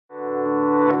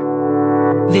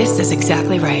This is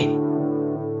exactly right.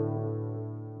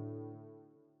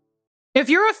 If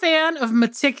you're a fan of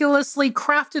meticulously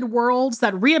crafted worlds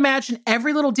that reimagine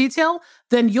every little detail,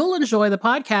 then you'll enjoy the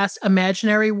podcast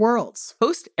Imaginary Worlds.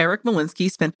 Host Eric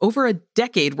Malinsky spent over a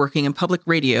decade working in public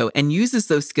radio and uses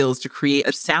those skills to create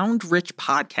a sound-rich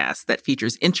podcast that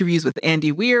features interviews with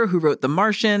Andy Weir, who wrote The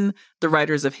Martian, the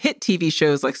writers of hit TV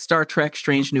shows like Star Trek: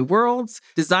 Strange New Worlds,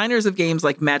 designers of games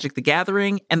like Magic the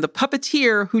Gathering, and the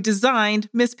puppeteer who designed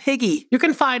Miss Piggy. You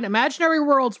can find Imaginary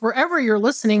Worlds wherever you're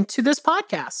listening to this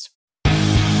podcast.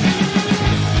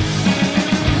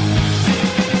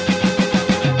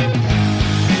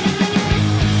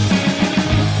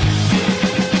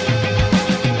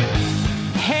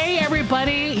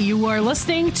 You are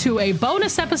listening to a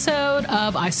bonus episode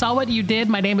of I Saw What You Did.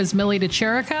 My name is Millie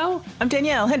DeCherico. I'm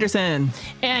Danielle Henderson.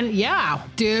 And yeah,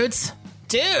 dudes,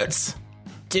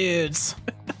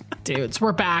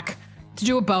 we're back to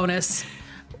do a bonus.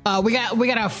 We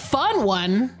got a fun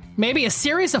one, maybe a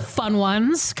series of fun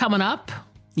ones coming up.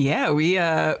 Yeah,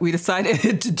 we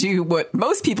decided to do what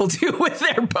most people do with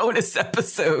their bonus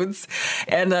episodes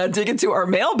and dig into our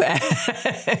mailbag.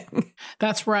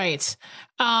 That's right.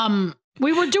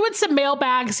 We were doing some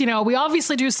mailbags. We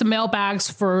obviously do some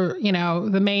mailbags for,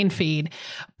 the main feed,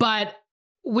 but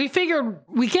we figured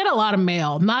we get a lot of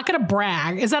mail. I'm not going to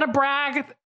brag. Is that a brag?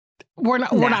 We're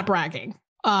not bragging.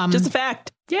 Just a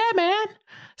fact. Yeah, man.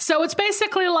 So it's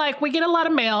basically like we get a lot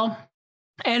of mail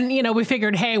and, we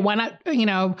figured, hey, why not,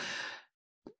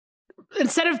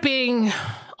 instead of being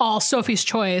all Sophie's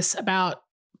choice about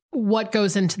what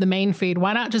goes into the main feed,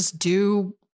 why not just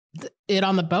do it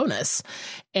on the bonus?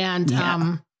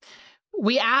 And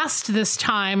we asked this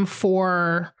time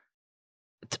for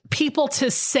people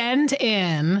to send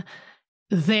in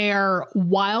their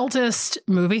wildest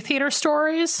movie theater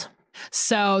stories.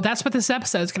 So that's what this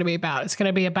episode is going to be about. It's going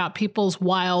to be about people's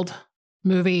wild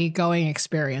movie going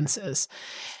experiences.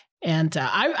 And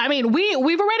I mean,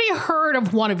 we've already heard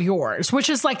of one of yours, which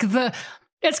is like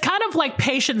it's kind of like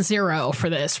patient zero for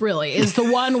this, really, is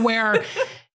the one where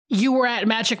you were at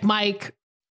Magic Mike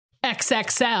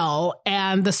XXL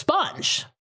and The Sponge.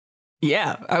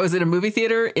 Yeah, I was at a movie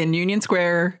theater in Union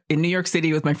Square in New York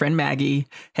City with my friend Maggie.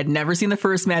 Had never seen the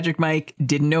first Magic Mike,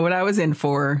 didn't know what I was in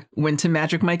for, went to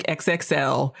Magic Mike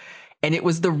XXL, and it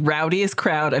was the rowdiest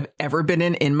crowd I've ever been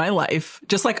in my life.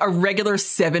 Just like a regular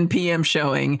 7 p.m.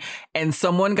 showing, and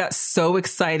someone got so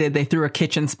excited they threw a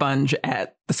kitchen sponge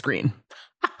at the screen.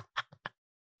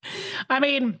 I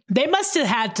mean, they must have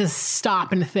had to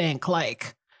stop and think,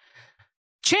 like,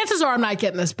 chances are I'm not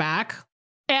getting this back.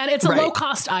 And it's a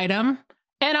low-cost item.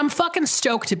 And I'm fucking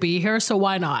stoked to be here, so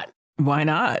why not? Why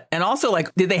not? And also,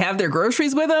 like, did they have their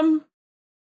groceries with them?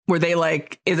 Were they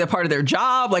like, is it part of their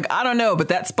job? Like, I don't know. But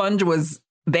that sponge was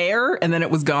there, and then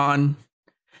it was gone.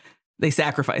 They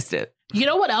sacrificed it. You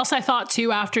know what else I thought,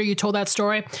 too, after you told that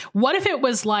story? What if it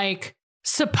was, like,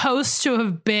 supposed to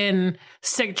have been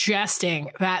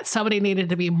suggesting that somebody needed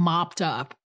to be mopped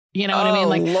up? You know what I mean?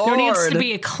 Like, Lord. There needs to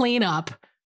be a cleanup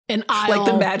in aisle.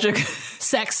 Like the Magic...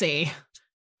 Sexy.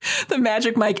 The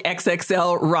Magic Mike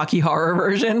XXL Rocky Horror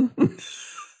version.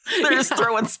 They're just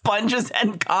throwing sponges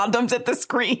and condoms at the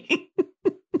screen.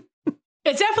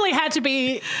 It definitely had to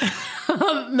be.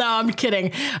 No, I'm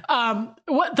kidding.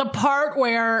 What the part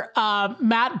where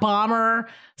Matt Bomer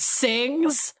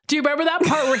sings? Do you remember that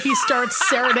part where he starts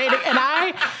serenading? And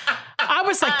I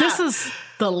was like, this is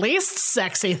the least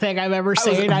sexy thing I've ever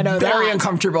seen. I know very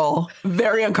that.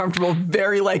 Very uncomfortable,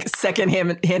 very like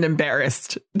secondhand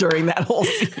embarrassed during that whole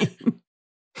scene.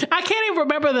 I can't even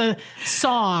remember the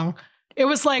song. It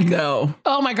was like, no.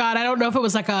 Oh my God. I don't know if it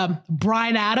was like a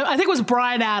Bryan Adams. I think it was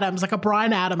Bryan Adams, like a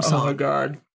Bryan Adams song. Oh my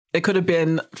God. It could have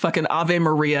been fucking Ave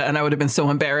Maria and I would have been so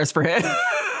embarrassed for him.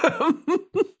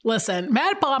 Listen,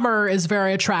 Matt Bomer is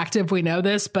very attractive. We know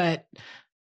this, but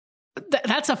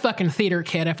that's a fucking theater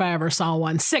kid if I ever saw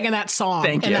one singing that song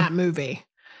in that movie.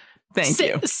 Thank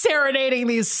you. Serenading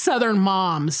these Southern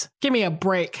moms. Give me a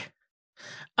break.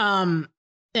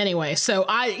 Anyway, so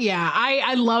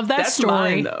I love that That's story.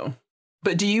 Mine, though.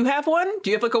 But do you have one?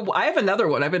 Do you have like I have another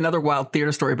one. I have another wild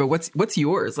theater story, but what's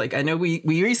yours? Like, I know we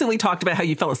recently talked about how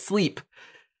you fell asleep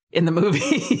in the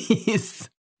movies.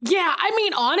 Yeah, I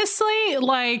mean, honestly,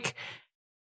 like,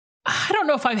 I don't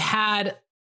know if I've had,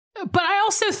 but I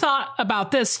also thought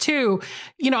about this too.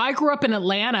 You know, I grew up in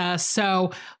Atlanta,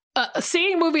 so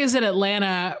seeing movies in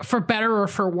Atlanta, for better or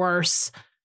for worse,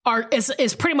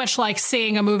 is pretty much like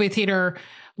seeing a movie theater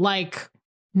like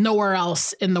nowhere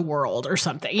else in the world or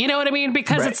something. You know what I mean?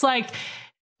 Because it's like,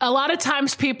 a lot of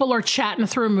times people are chatting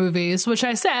through movies, which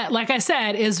I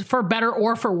said, is for better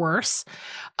or for worse.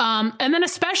 And then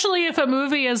especially if a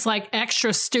movie is like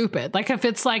extra stupid, like if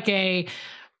it's like a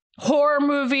horror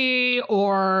movie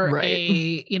or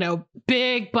a,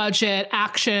 big budget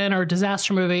action or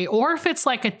disaster movie, or if it's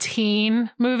like a teen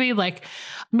movie, like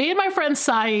me and my friend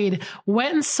Saeed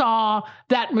went and saw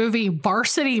that movie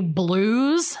Varsity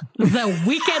Blues the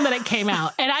weekend that it came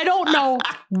out. And I don't know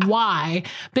why,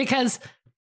 because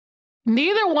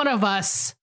neither one of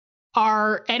us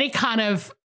are any kind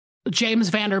of James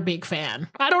Van Der Beek fan.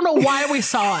 I don't know why we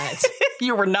saw it.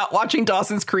 You were not watching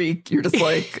Dawson's Creek. You're just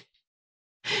like,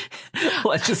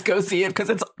 let's just go see it because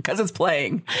it's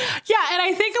playing. Yeah, and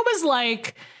I think it was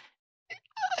like,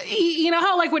 you know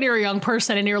how like when you're a young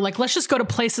person and you're like, let's just go to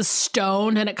places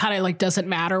stoned and it kind of like doesn't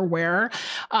matter where.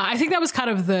 I think that was kind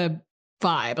of the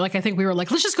vibe. Like, I think we were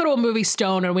like, let's just go to a movie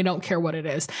stoned and we don't care what it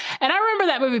is. And I remember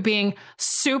that movie being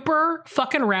super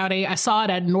fucking rowdy. I saw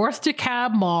it at North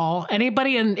DeKalb Mall.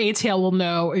 Anybody in ATL will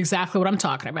know exactly what I'm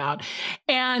talking about.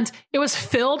 And it was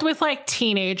filled with like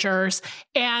teenagers.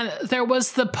 And there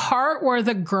was the part where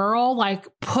the girl like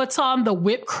puts on the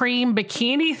whipped cream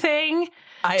bikini thing.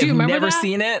 I have never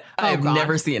seen it. I've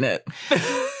never seen it.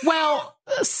 Well,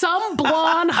 some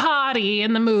blonde hottie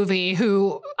in the movie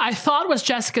who I thought was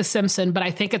Jessica Simpson, but I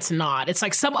think it's not. It's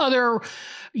like some other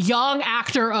young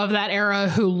actor of that era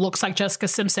who looks like Jessica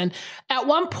Simpson. At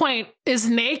one point is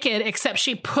naked, except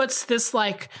she puts this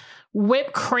like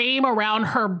whipped cream around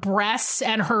her breasts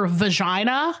and her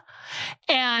vagina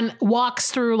and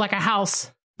walks through like a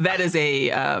house. That is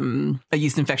a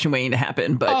yeast infection waiting to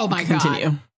happen, but oh my continue.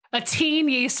 God. A teen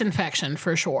yeast infection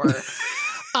for sure.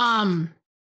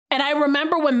 And I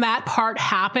remember when that part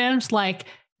happened, like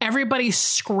everybody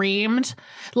screamed.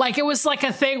 Like it was like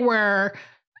a thing where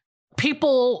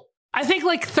people, I think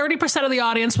like 30% of the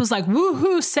audience was like,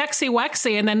 woohoo, sexy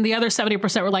wexy. And then the other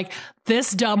 70% were like,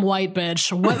 this dumb white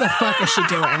bitch, what the fuck is she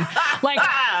doing? Like,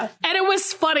 and it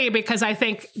was funny because I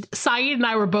think Saeed and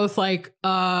I were both like,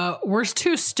 we're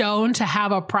too stoned to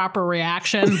have a proper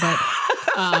reaction,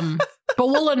 but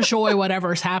we'll enjoy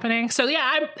whatever's happening. So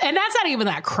yeah, and that's not even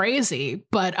that crazy,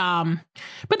 but then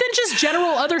just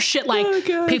general other shit like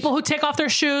people who take off their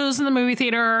shoes in the movie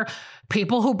theater,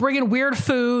 people who bring in weird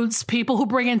foods, people who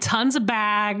bring in tons of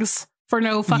bags for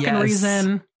no fucking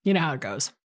reason. You know how it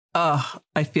goes.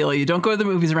 I feel you. Don't go to the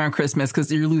movies around Christmas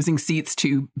because you're losing seats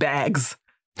to bags.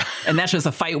 And that's just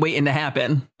a fight waiting to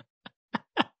happen.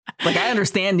 Like, I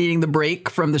understand needing the break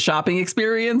from the shopping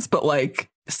experience, but like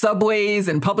subways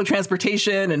and public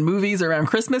transportation and movies around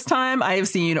Christmas time, I have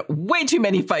seen way too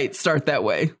many fights start that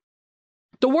way.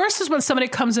 The worst is when somebody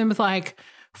comes in with like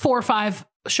 4 or 5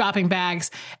 shopping bags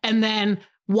and then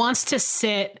wants to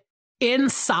sit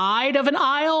inside of an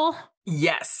aisle.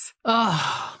 Yes.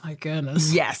 Oh my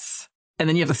goodness. Yes. And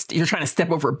then you're trying to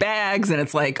step over bags and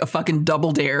it's like a fucking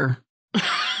double dare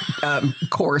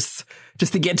course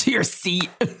just to get to your seat.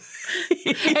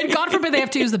 And God forbid they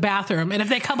have to use the bathroom. And if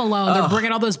they come alone, they're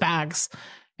bringing all those bags.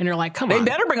 And you're like, come on. They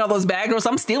better bring all those bags or else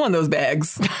I'm stealing those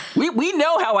bags. We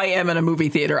know how I am in a movie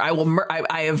theater.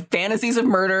 I have fantasies of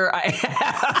murder.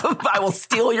 I will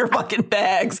steal your fucking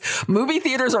bags. Movie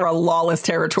theaters are a lawless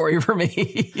territory for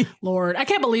me. Lord, I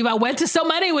can't believe I went to so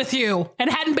many with you and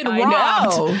hadn't been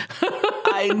robbed.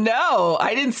 I know.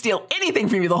 I didn't steal anything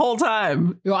from you the whole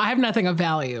time. Well, I have nothing of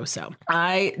value, so.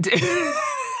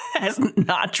 That's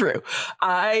not true.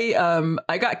 I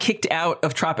got kicked out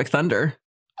of Tropic Thunder.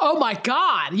 Oh my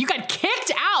God, you got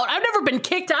kicked out. I've never been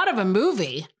kicked out of a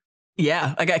movie.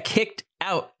 Yeah, I got kicked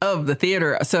out of the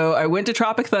theater. So I went to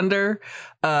Tropic Thunder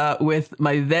with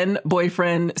my then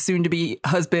boyfriend, soon to be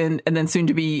husband, and then soon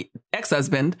to be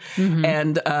ex-husband. Mm-hmm.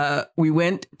 And we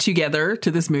went together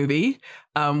to this movie,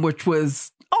 which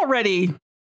was already,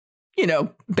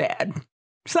 bad.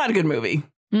 It's not a good movie.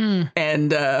 And,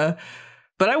 but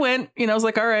I went, I was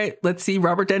like, all right, let's see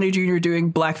Robert Downey Jr.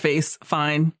 doing blackface.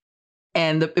 Fine.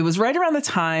 And it was right around the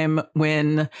time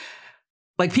when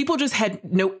like people just had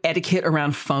no etiquette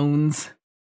around phones,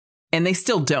 and they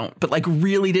still don't, but like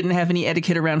really didn't have any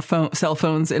etiquette around cell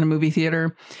phones in a movie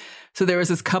theater. So there was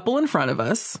this couple in front of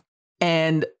us,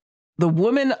 and the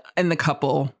woman in the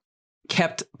couple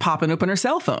kept popping open her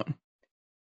cell phone.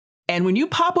 And when you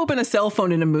pop open a cell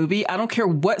phone in a movie, I don't care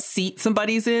what seat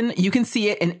somebody's in, you can see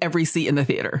it in every seat in the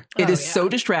theater. It is so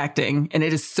distracting and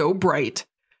it is so bright.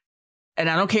 And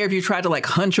I don't care if you try to like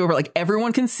hunch over, like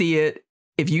everyone can see it.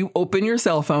 If you open your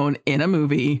cell phone in a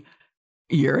movie,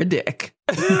 you're a dick.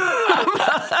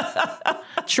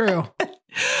 True.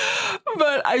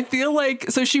 But I feel like,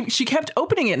 so she kept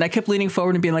opening it and I kept leaning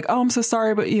forward and being like, oh, I'm so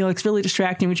sorry, but it's really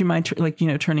distracting. Would you mind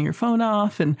turning your phone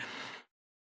off? And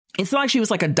it's not like she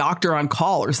was like a doctor on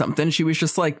call or something. She was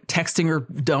just like texting her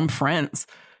dumb friends.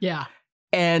 Yeah.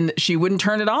 And she wouldn't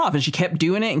turn it off. And she kept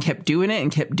doing it and kept doing it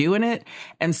and kept doing it.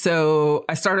 And so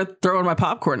I started throwing my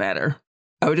popcorn at her.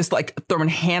 I would just like throwing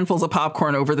handfuls of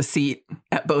popcorn over the seat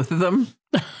at both of them.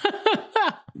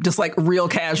 Just like real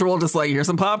casual, just like, here's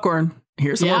some popcorn.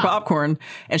 Here's some more popcorn.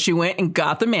 And she went and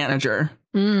got the manager.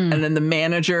 And then the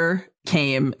manager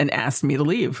came and asked me to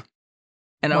leave.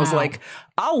 And I was like,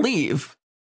 I'll leave.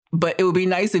 But it would be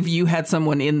nice if you had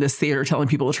someone in this theater telling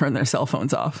people to turn their cell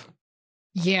phones off.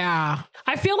 Yeah.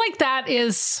 I feel like that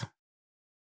is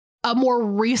a more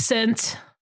recent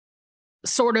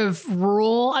sort of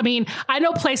rule. I mean, I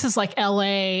know places like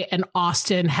LA and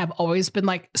Austin have always been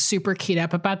like super keyed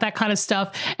up about that kind of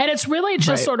stuff. And it's really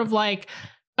just sort of like,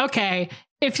 okay,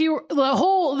 if you the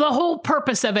whole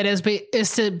purpose of it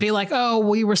is to be like, oh,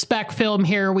 we respect film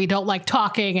here. We don't like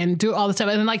talking and do all this stuff.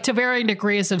 And like to varying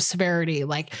degrees of severity,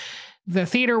 like the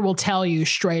theater will tell you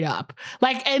straight up.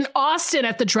 Like in Austin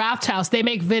at the Draft House, they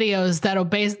make videos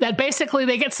that basically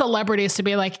they get celebrities to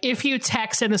be like, if you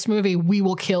text in this movie, we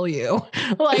will kill you.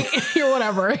 Like or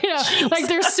whatever. Like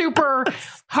they're super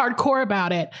hardcore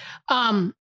about it.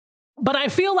 But I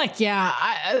feel like,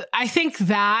 I think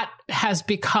that has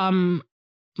become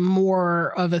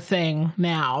more of a thing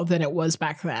now than it was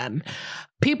back then.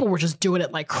 People were just doing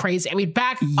it like crazy. I mean,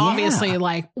 obviously,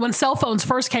 like when cell phones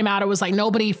first came out, it was like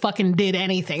nobody fucking did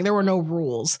anything. There were no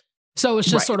rules. So it's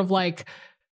just sort of like,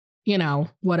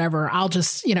 whatever. I'll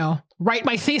just, write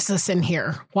my thesis in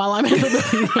here while I'm in the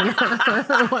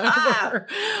theater or whatever.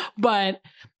 But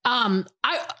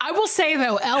I will say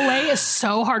though, LA is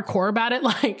so hardcore about it.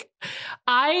 Like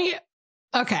I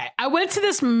went to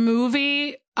this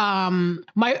movie.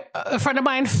 A friend of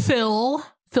mine, Phil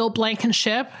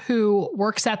Blankenship, who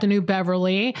works at the New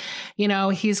Beverly,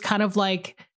 he's kind of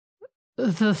like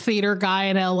the theater guy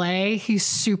in LA. He's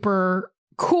super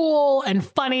cool and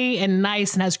funny and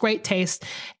nice and has great taste.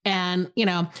 And,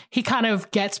 he kind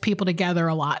of gets people together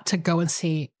a lot to go and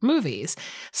see movies.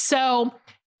 So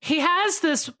he has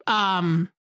this,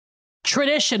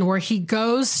 tradition where he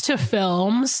goes to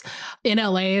films in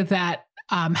LA that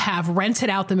have rented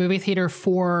out the movie theater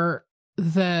for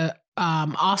the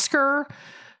Oscar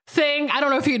thing. I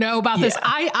don't know if you know about this.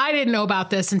 I didn't know about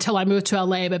this until I moved to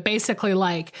LA, but basically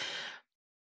like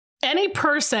any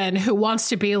person who wants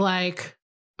to be like,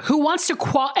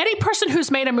 any person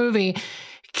who's made a movie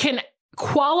can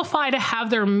qualify to have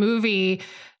their movie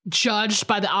judged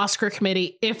by the Oscar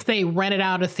committee if they rented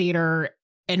out a theater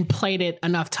and played it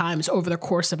enough times over the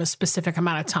course of a specific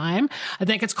amount of time. I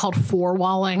think it's called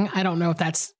four-walling. I don't know if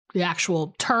that's the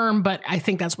actual term, but I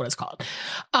think that's what it's called.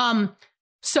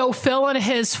 So Phil and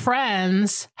his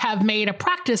friends have made a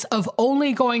practice of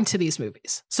only going to these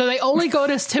movies. So they only go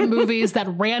to movies that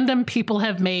random people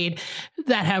have made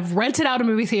that have rented out a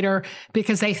movie theater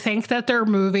because they think that their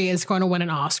movie is going to win an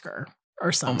Oscar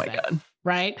or something. Oh my God.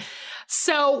 Right?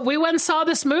 So we went and saw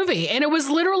this movie, and it was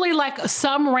literally like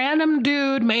some random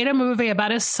dude made a movie about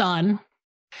his son,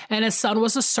 and his son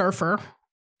was a surfer,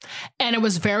 and it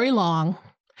was very long,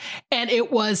 and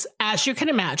it was, as you can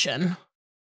imagine,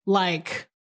 like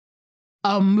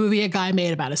a movie a guy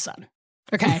made about his son.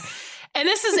 Okay. And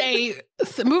this is a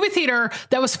movie theater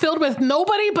that was filled with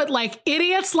nobody but like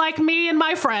idiots like me and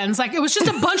my friends. Like it was just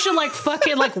a bunch of like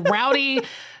fucking like rowdy,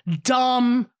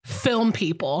 dumb film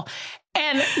people.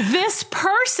 And this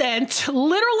person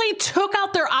literally took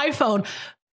out their iPhone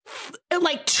in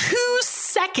like 2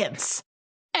 seconds.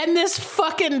 And this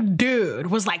fucking dude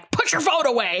was like, put your phone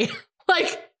away.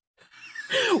 Like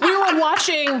we were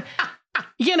watching,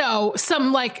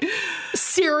 some like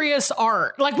serious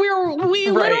art. Like we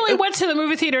literally went to the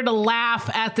movie theater to laugh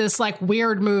at this like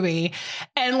weird movie.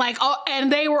 And like,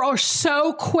 and they were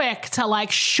so quick to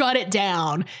like shut it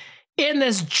down in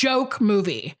this joke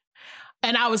movie.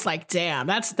 And I was like, damn,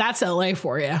 that's LA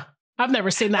for you. I've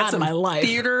never seen that in my life.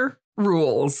 Theater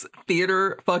rules.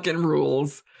 Theater fucking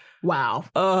rules. Wow.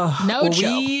 No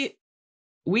joke.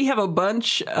 We have a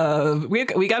bunch of,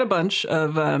 we got a bunch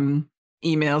of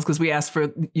emails because we asked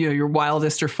for, your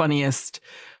wildest or funniest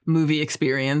movie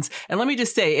experience. And let me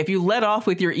just say, if you let off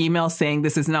with your email saying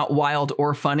this is not wild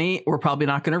or funny, we're probably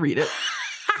not going to read it.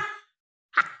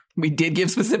 We did give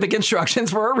specific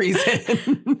instructions for a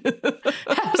reason.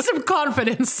 Have some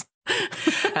confidence.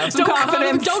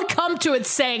 Don't come to it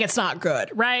saying it's not good,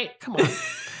 right? Come on.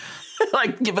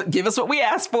 Like, give us what we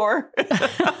asked for.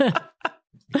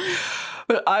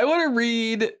 But I want to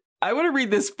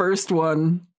read this first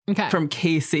one from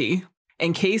Casey.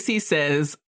 And Casey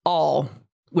says all,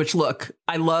 which look,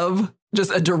 I love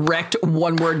just a direct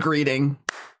one-word greeting.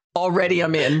 Already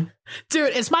I'm in.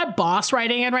 Dude, is my boss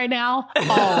writing in right now?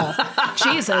 All.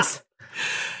 Jesus.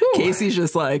 Casey's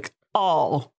just like,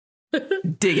 all.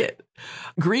 Dig it.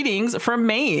 Greetings from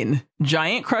Maine.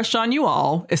 Giant crush on you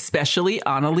all, especially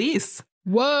Annalise.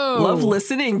 Whoa. Love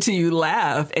listening to you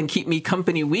laugh and keep me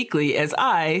company weekly as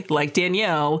I, like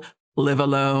Danielle, live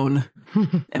alone.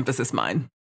 Emphasis mine.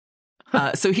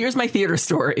 So here's my theater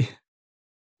story.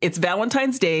 It's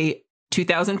Valentine's Day,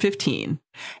 2015,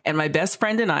 and my best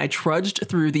friend and I trudged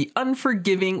through the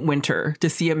unforgiving winter to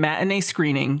see a matinee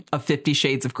screening of 50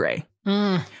 Shades of Grey.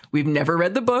 We've never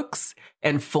read the books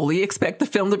and fully expect the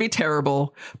film to be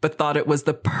terrible, but thought it was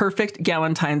the perfect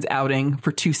Galentine's outing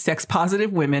for two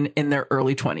sex-positive women in their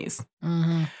early 20s.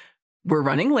 We're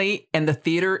running late, and the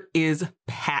theater is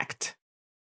packed.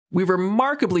 We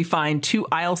remarkably find two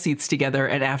aisle seats together,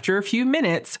 and after a few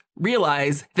minutes,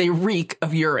 realize they reek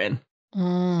of urine.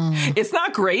 It's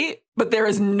not great, but there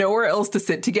is nowhere else to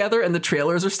sit together, and the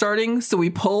trailers are starting, so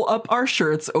we pull up our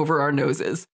shirts over our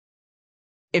noses.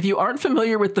 If you aren't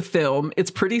familiar with the film, it's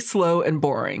pretty slow and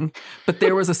boring, but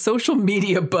there was a social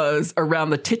media buzz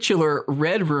around the titular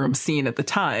Red Room scene at the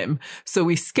time, so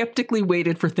we skeptically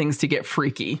waited for things to get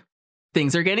freaky.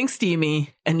 Things are getting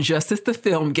steamy, and just as the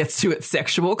film gets to its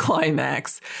sexual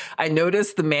climax, I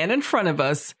notice the man in front of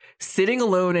us, sitting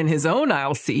alone in his own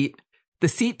aisle seat, the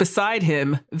seat beside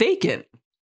him vacant.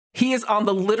 He is on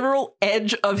the literal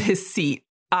edge of his seat,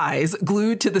 eyes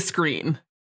glued to the screen,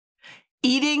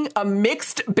 eating a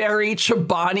mixed berry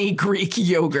Chobani Greek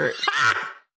yogurt.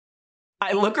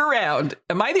 I look around.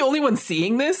 Am I the only one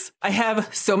seeing this? I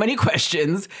have so many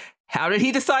questions. How did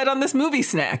he decide on this movie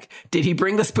snack? Did he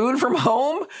bring the spoon from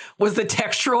home? Was the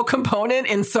textural component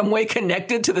in some way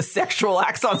connected to the sexual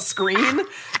acts on screen?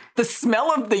 The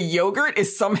smell of the yogurt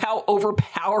is somehow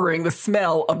overpowering the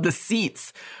smell of the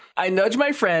seats. I nudge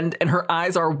my friend and her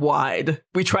eyes are wide.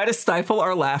 We try to stifle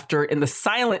our laughter in the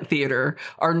silent theater,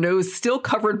 our nose still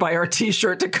covered by our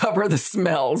t-shirt to cover the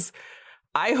smells.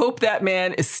 I hope that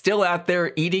man is still out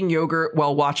there eating yogurt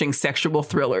while watching sexual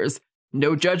thrillers.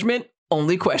 No judgment,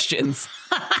 only questions.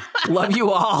 Love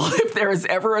you all. If there is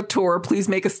ever a tour, please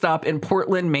make a stop in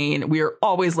Portland, Maine. We are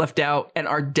always left out and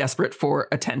are desperate for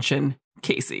attention.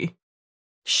 Casey.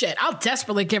 Shit, I'll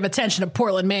desperately give attention to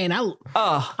Portland, Maine. I'll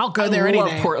go there any day. I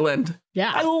love Portland.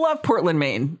 Yeah. I love Portland,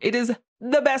 Maine. It is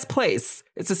the best place.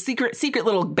 It's a secret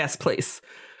little best place.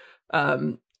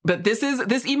 But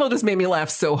this email just made me laugh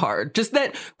so hard. Just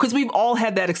that, because we've all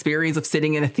had that experience of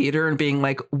sitting in a theater and being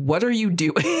like, what are you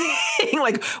doing?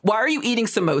 Like, why are you eating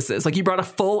samosas? Like, you brought a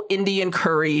full Indian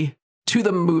curry to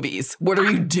the movies. What are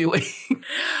you doing?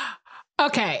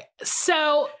 Okay,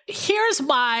 so here's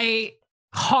my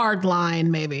hard line,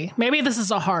 maybe. Maybe this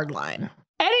is a hard line.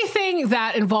 Anything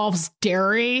that involves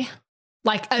dairy,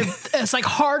 it's like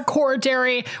hardcore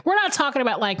dairy. We're not talking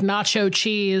about like nacho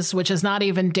cheese, which is not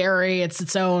even dairy. It's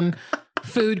its own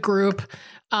food group.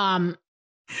 But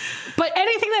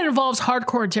anything that involves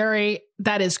hardcore dairy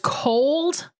that is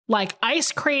cold, like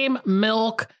ice cream,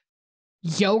 milk,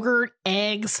 yogurt,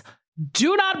 eggs,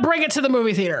 do not bring it to the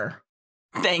movie theater.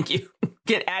 Thank you.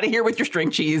 Get out of here with your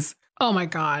string cheese. Oh my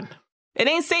God. It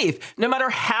ain't safe. No matter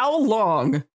how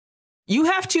long. You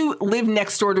have to live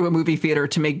next door to a movie theater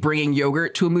to make bringing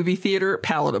yogurt to a movie theater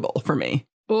palatable for me.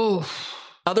 Oof.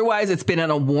 Otherwise, it's been in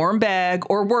a warm bag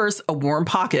or worse, a warm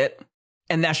pocket.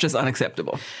 And that's just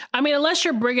unacceptable. I mean, unless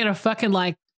you're bringing a fucking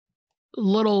like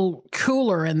little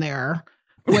cooler in there,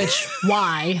 which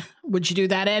why would you do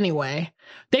that anyway?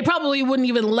 They probably wouldn't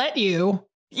even let you.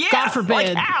 Yeah, God forbid.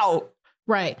 Like, how?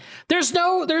 Right. There's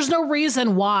no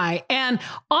reason why. And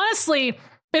honestly,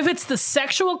 if it's the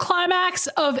sexual climax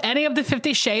of any of the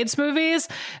 50 Shades movies,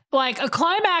 like a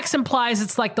climax implies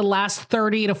it's like the last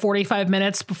 30 to 45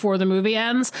 minutes before the movie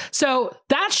ends. So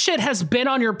that shit has been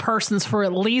on your persons for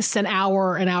at least an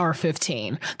hour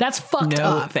 15. That's fucked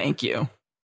up. No, thank you.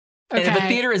 Okay. And if the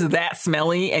theater is that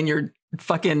smelly and you're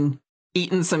fucking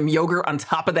eating some yogurt on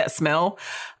top of that smell,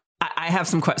 I have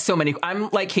so many. I'm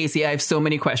like Casey. I have so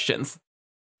many questions.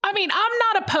 I mean, I'm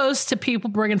not opposed to people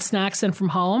bringing snacks in from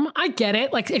home. I get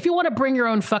it. Like, if you want to bring your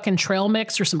own fucking trail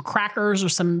mix or some crackers or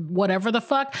some whatever the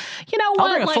fuck, you know what?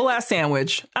 I'll bring a full-ass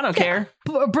sandwich. I don't care.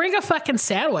 Bring a fucking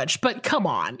sandwich. But come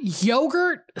on.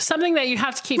 Yogurt, something that you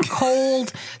have to keep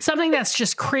cold, something that's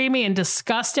just creamy and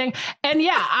disgusting. And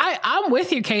yeah, I'm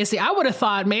with you, Casey. I would have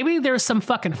thought maybe there's some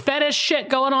fucking fetish shit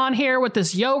going on here with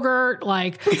this yogurt.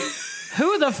 Like,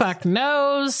 who the fuck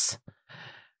knows?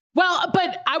 Well,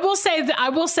 but I will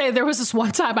say there was this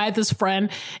one time I had this friend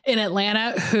in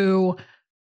Atlanta who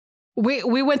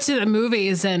we went to the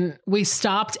movies and we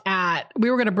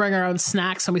were going to bring our own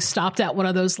snacks, and we stopped at one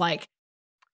of those, like,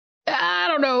 I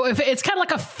don't know if it's kind of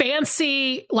like a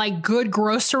fancy, like, good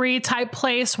grocery type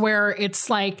place where it's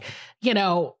like, you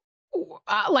know,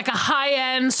 like a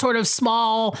high-end sort of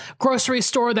small grocery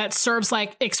store that serves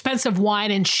like expensive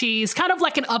wine and cheese, kind of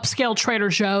like an upscale Trader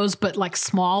Joe's, but like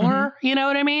smaller, you know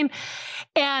what I mean?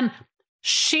 And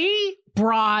she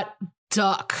brought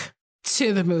duck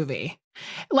to the movie.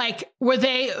 Like,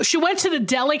 she went to the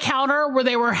deli counter where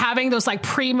they were having those like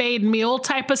pre-made meal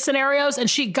type of scenarios, and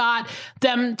she got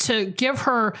them to give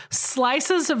her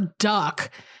slices of duck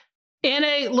in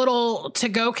a little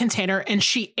to-go container, and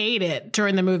she ate it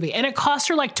during the movie, and it cost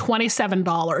her like $27.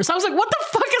 I was like, what the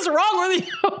fuck is wrong with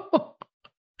you?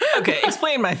 Okay,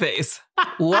 explain my face.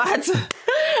 What?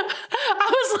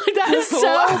 I was like, that is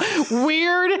so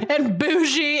weird and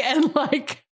bougie and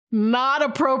like not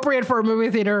appropriate for a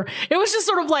movie theater. It was just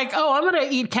sort of like, oh, I'm going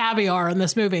to eat caviar in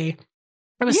this movie.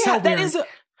 It was so weird. That is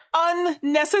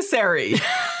unnecessary.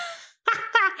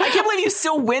 I can't believe you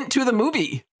still went to the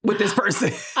movie with this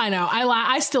person. I know.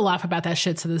 I still laugh about that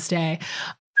shit to this day.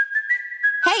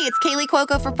 Hey, it's Kaylee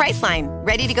Cuoco for Priceline.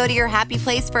 Ready to go to your happy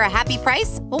place for a happy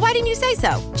price? Well, why didn't you say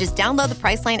so? Just download the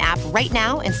Priceline app right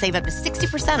now and save up to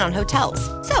 60% on hotels.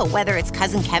 So whether it's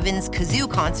Cousin Kevin's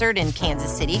Kazoo Concert in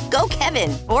Kansas City, go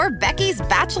Kevin, or Becky's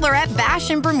Bachelorette Bash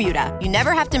in Bermuda, you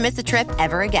never have to miss a trip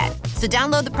ever again. So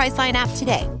download the Priceline app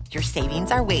today. Your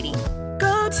savings are waiting.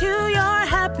 Go to your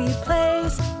happy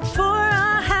place for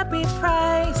a happy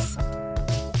price.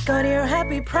 Go to your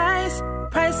happy price,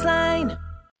 Priceline.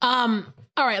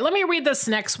 All right, let me read this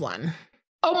next one.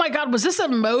 Oh my God, was this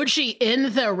emoji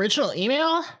in the original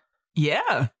email?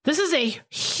 Yeah. This is a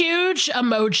huge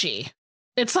emoji.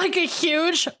 It's like a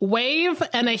huge wave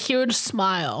and a huge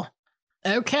smile.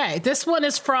 Okay, this one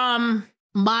is from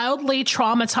Mildly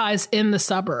Traumatized in the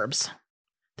Suburbs.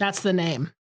 That's the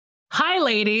name. Hi,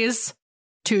 ladies.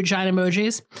 2 giant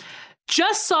emojis.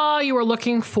 Just saw you were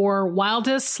looking for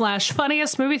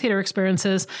wildest/funniest movie theater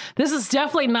experiences. This is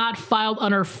definitely not filed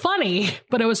under funny,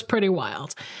 but it was pretty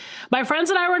wild. My friends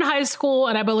and I were in high school,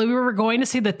 and I believe we were going to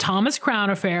see the Thomas Crown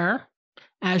Affair,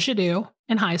 as you do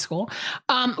in high school.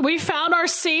 We found our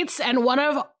seats, and one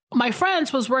of my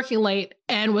friends was working late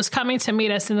and was coming to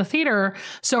meet us in the theater,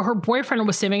 so her boyfriend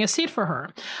was saving a seat for her.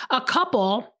 A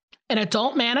couple, an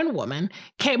adult man and woman,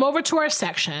 came over to our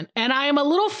section, and I am a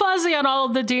little fuzzy on all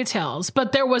of the details,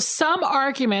 but there was some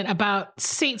argument about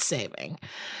seat saving.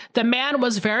 The man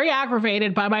was very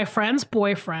aggravated by my friend's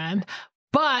boyfriend,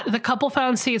 but the couple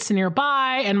found seats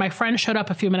nearby, and my friend showed up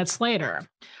a few minutes later.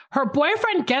 Her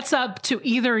boyfriend gets up to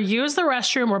either use the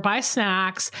restroom or buy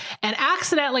snacks and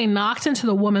accidentally knocked into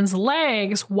the woman's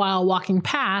legs while walking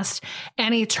past,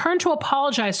 and he turned to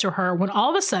apologize to her when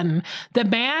all of a sudden the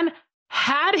man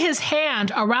had his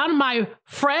hand around my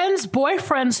friend's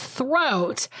boyfriend's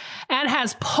throat and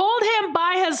has pulled him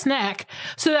by his neck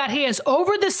so that he is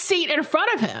over the seat in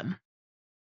front of him.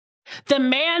 The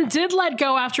man did let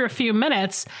go after a few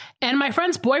minutes, and my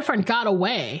friend's boyfriend got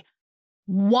away.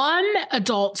 One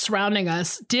adult surrounding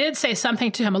us did say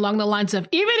something to him along the lines of,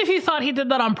 even if you thought he did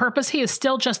that on purpose, he is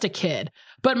still just a kid,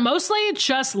 but mostly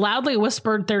just loudly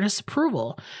whispered their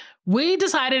disapproval. We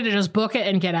decided to just book it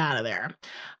and get out of there.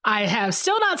 I have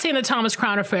still not seen the Thomas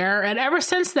Crown Affair, and ever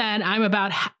since then, I'm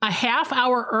about a half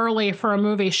hour early for a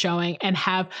movie showing and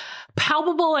have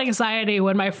palpable anxiety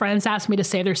when my friends ask me to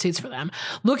save their seats for them.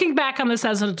 Looking back on this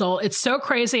as an adult, it's so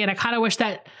crazy, and I kind of wish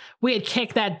that we had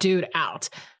kicked that dude out.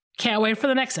 Can't wait for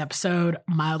the next episode.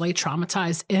 Mildly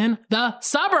Traumatized in the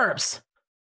Suburbs.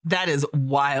 That is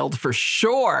wild for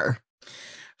sure.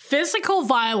 Physical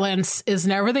violence is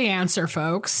never the answer,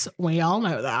 folks. We all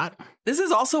know that. This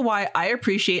is also why I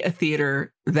appreciate a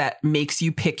theater that makes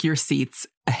you pick your seats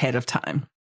ahead of time.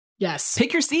 Yes.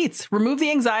 Pick your seats. Remove the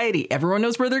anxiety. Everyone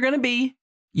knows where they're going to be.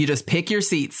 You just pick your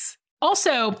seats.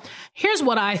 Also, here's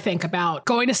what I think about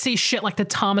going to see shit like the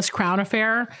Thomas Crown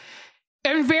Affair.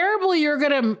 Invariably, you're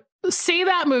going to see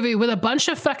that movie with a bunch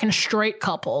of fucking straight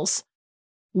couples.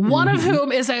 One of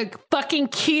whom is a fucking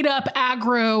keyed up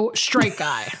aggro straight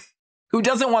guy. Who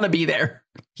doesn't want to be there.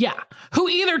 Yeah. Who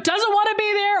either doesn't want to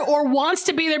be there or wants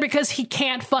to be there because he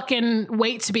can't fucking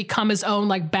wait to become his own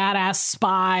like badass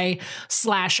spy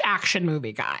 / action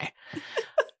movie guy.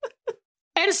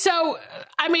 And so,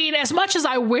 I mean, as much as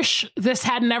I wish this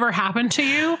had never happened to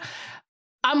you,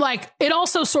 I'm like, it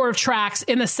also sort of tracks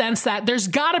in the sense that there's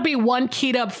got to be one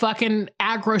keyed up fucking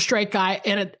aggro straight guy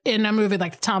in a movie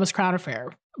like the Thomas Crown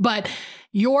Affair. But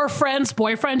your friend's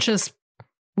boyfriend just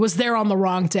was there on the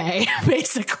wrong day,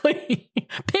 basically.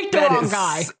 Picked the wrong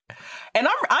guy. And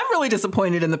I'm really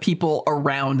disappointed in the people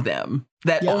around them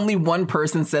that only one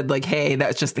person said like, hey,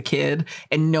 that's just a kid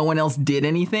and no one else did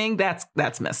anything. That's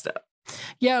messed up.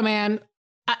 Yeah, man.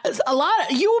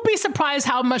 You will be surprised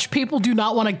how much people do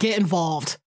not want to get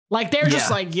involved. Like they're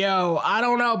just like, yo, I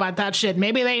don't know about that shit.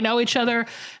 Maybe they know each other.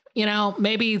 You know,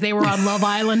 maybe they were on Love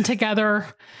Island together.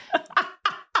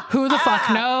 Who the fuck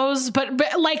knows?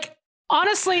 But like,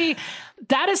 honestly,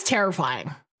 that is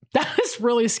terrifying. That is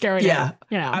really scary. Yeah.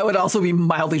 You know, I would also be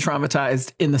mildly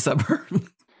traumatized in the suburb.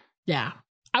 Yeah.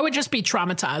 I would just be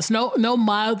traumatized. No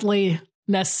mildly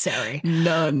necessary.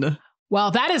 None.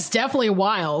 Well, that is definitely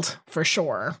wild for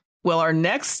sure. Well, our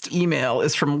next email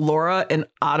is from Laura in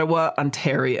Ottawa,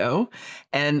 Ontario.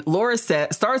 And Laura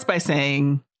starts by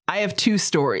saying, I have 2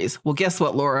 stories. Well, guess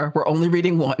what, Laura? We're only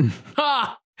reading one.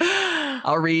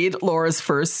 I'll read Laura's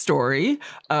first story.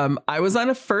 I was on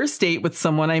a first date with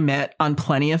someone I met on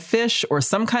Plenty of Fish or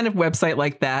some kind of website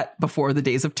like that before the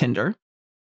days of Tinder.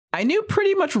 I knew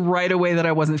pretty much right away that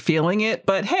I wasn't feeling it,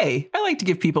 but hey, I like to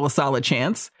give people a solid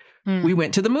chance. We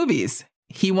went to the movies.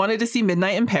 He wanted to see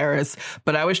Midnight in Paris,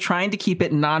 but I was trying to keep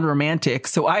it non-romantic,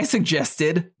 so I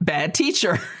suggested Bad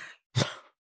Teacher.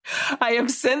 I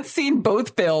have since seen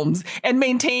both films and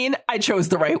maintain I chose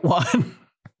the right one.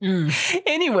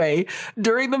 Anyway,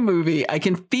 during the movie, I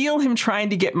can feel him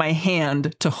trying to get my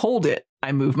hand to hold it.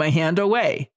 I move my hand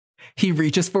away. He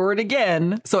reaches forward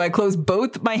again, so I close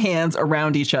both my hands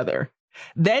around each other.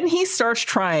 Then he starts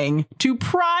trying to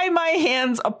pry my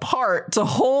hands apart to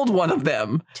hold one of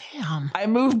them. Damn. I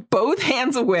move both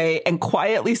hands away and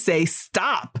quietly say,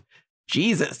 stop.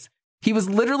 Jesus. He was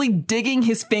literally digging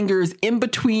his fingers in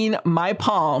between my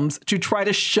palms to try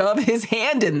to shove his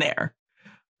hand in there.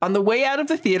 On the way out of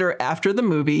the theater after the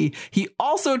movie, he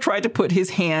also tried to put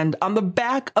his hand on the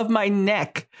back of my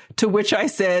neck, to which I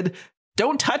said,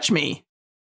 don't touch me.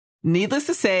 Needless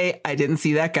to say, I didn't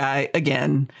see that guy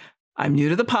again. I'm new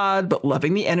to the pod, but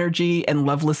loving the energy and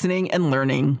love listening and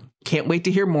learning. Can't wait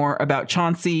to hear more about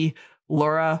Chauncey.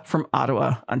 Laura from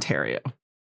Ottawa, Ontario.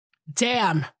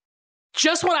 Damn.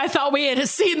 Just when I thought we had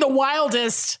seen the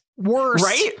wildest, worst.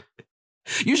 Right?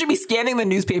 You should be scanning the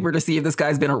newspaper to see if this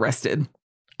guy's been arrested.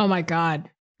 Oh my God.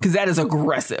 Because that is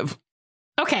aggressive.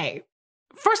 Okay.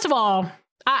 First of all,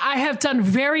 I have done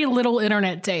very little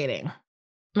internet dating.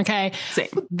 Okay. Same.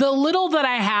 The little that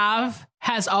I have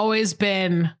has always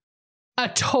been a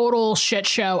total shit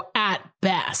show at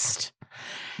best.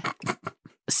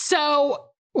 So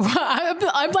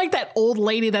I'm like that old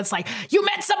lady that's like, you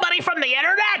met somebody from the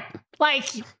internet? Like,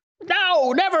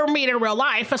 no, never meet in real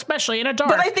life, especially in a dark.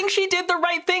 But I think she did the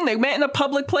right thing. They met in a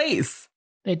public place.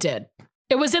 They did.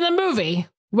 It was in a movie,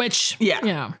 which, you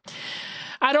know,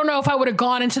 I don't know if I would have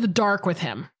gone into the dark with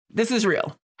him. This is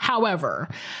real. However,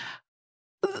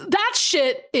 that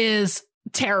shit is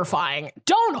terrifying.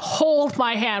 Don't hold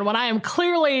my hand when I am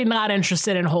clearly not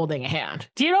interested in holding a hand.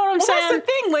 Do you know what I'm saying? That's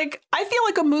the thing. Like, I feel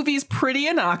like a movie's pretty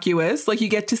innocuous. Like, you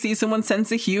get to see someone's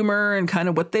sense of humor and kind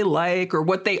of what they like or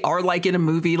what they are like in a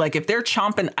movie. Like, if they're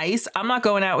chomping ice, I'm not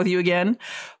going out with you again.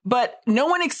 But no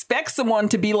one expects someone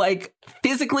to be like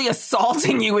physically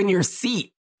assaulting you in your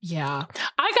seat. Yeah.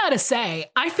 I gotta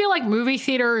say, I feel like movie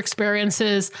theater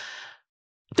experiences,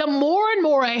 the more and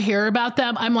more I hear about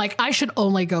them, I'm like, I should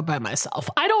only go by myself.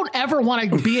 I don't ever want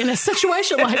to be in a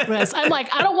situation like this. I'm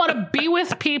like, I don't want to be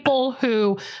with people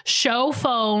who show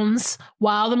phones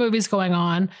while the movie's going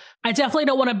on. I definitely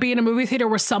don't want to be in a movie theater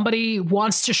where somebody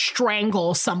wants to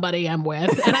strangle somebody I'm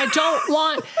with. And I don't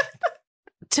want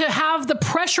to have the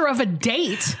pressure of a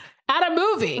date at a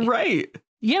movie. Right.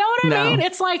 You know what I mean?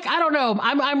 It's like, I don't know.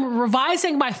 I'm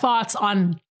revising my thoughts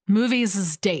on movies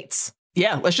as dates.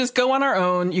 Yeah, let's just go on our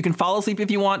own. You can fall asleep if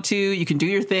you want to. You can do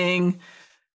your thing.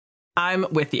 I'm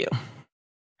with you.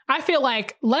 I feel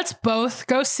like let's both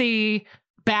go see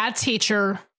Bad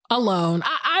Teacher alone.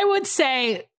 I would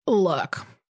say, look,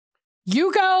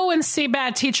 you go and see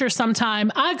Bad Teacher sometime.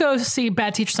 I go see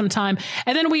Bad Teacher sometime.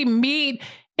 And then we meet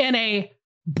in a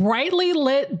brightly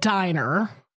lit diner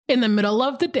in the middle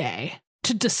of the day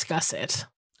to discuss it.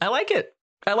 I like it.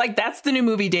 That's the new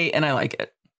movie date, and I like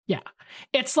it. Yeah.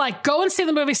 It's like go and see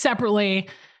the movie separately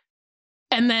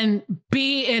and then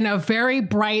be in a very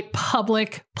bright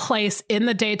public place in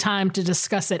the daytime to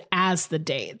discuss it as the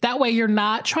date. That way you're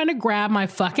not trying to grab my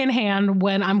fucking hand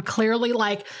when I'm clearly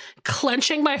like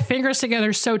clenching my fingers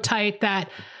together so tight that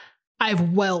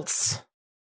I've welts,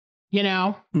 you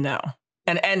know? No.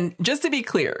 And just to be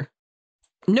clear,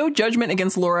 no judgment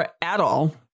against Laura at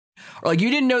all. Or like, you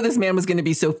didn't know this man was going to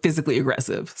be so physically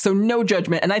aggressive. So no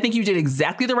judgment. And I think you did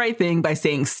exactly the right thing by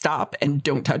saying stop and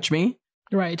don't touch me.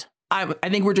 Right. I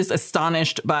think we're just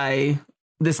astonished by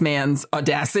this man's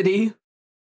audacity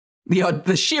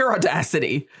the sheer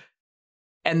audacity,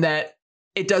 and that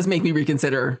it does make me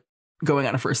reconsider going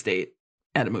on a first date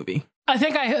at a movie. I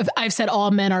think I've said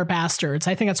all men are bastards.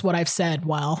 I think that's what I've said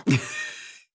while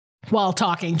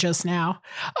talking just now,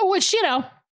 which, you know,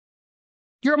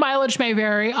 your mileage may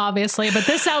vary, obviously, but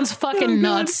this sounds fucking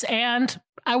nuts. And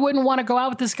I wouldn't want to go out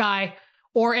with this guy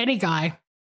or any guy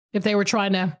if they were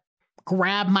trying to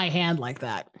grab my hand like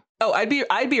that. Oh, I'd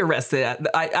be arrested.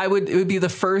 It would be the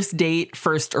first date,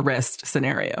 first arrest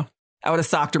scenario. I would have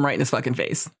socked him right in his fucking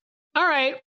face. All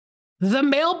right. The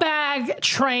mailbag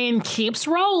train keeps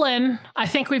rolling. I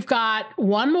think we've got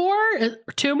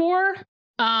two more.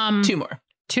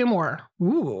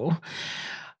 Ooh.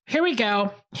 Here we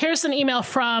go. Here's an email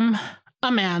from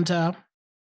Amanda.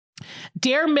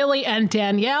 Dear Millie and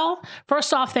Danielle,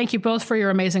 first off, thank you both for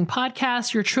your amazing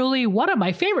podcast. You're truly one of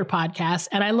my favorite podcasts,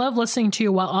 and I love listening to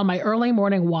you while on my early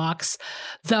morning walks,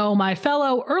 though my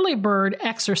fellow early bird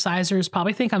exercisers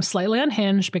probably think I'm slightly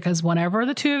unhinged because whenever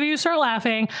the two of you start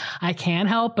laughing, I can't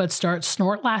help but start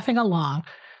snort laughing along.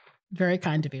 Very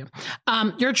kind of you.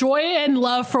 Your joy and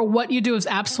love for what you do is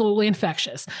absolutely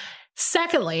infectious.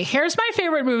 Secondly, here's my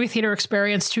favorite movie theater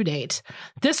experience to date.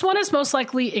 This one is most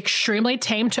likely extremely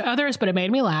tame to others, but it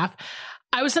made me laugh.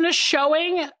 I was in a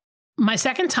showing my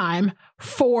second time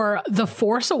for The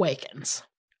Force Awakens.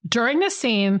 During the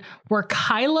scene where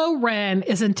Kylo Ren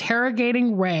is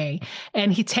interrogating Rey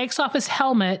and he takes off his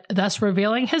helmet, thus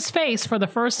revealing his face for the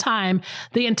first time,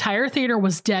 the entire theater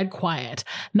was dead quiet.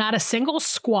 Not a single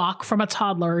squawk from a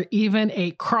toddler, even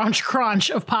a crunch crunch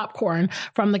of popcorn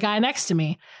from the guy next to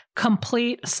me.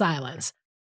 Complete silence.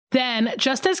 Then,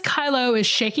 just as Kylo is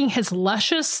shaking his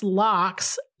luscious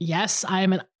locks, yes, I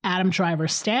am an Adam Driver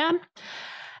stan,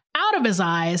 out of his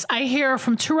eyes, I hear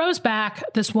from 2 rows back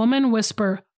this woman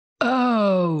whisper,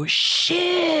 "Oh,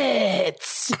 shit."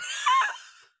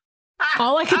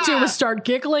 All I could do was start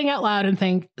giggling out loud and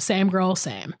think, same girl,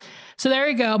 same. So there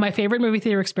you go, my favorite movie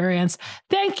theater experience.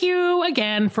 Thank you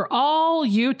again for all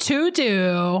you two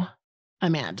do,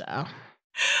 Amanda.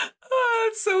 Oh,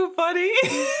 it's so funny.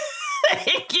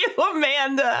 Thank you,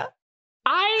 Amanda.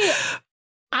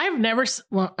 I've never,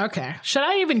 well, okay. Should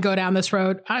I even go down this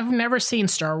road? I've never seen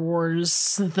Star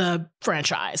Wars, the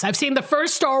franchise. I've seen the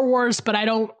first Star Wars, but I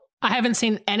haven't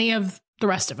seen any of the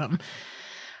rest of them.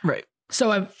 Right.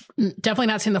 So I've definitely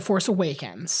not seen The Force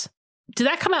Awakens. Did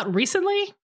that come out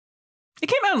recently? It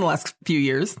came out in the last few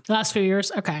years. The last few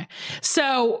years? Okay.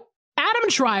 So Adam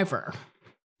Driver.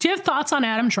 Do you have thoughts on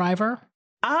Adam Driver?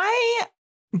 I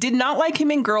did not like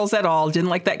him in Girls at all. Didn't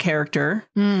like that character.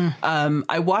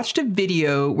 I watched a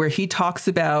video where he talks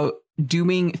about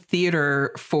doing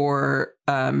theater for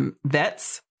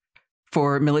vets,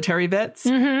 for military vets,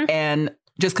 and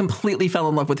just completely fell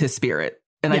in love with his spirit.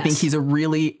 And yes. I think he's a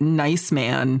really nice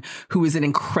man who is an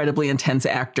incredibly intense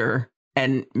actor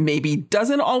and maybe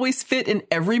doesn't always fit in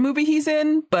every movie he's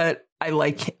in, but I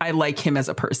like him as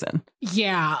a person.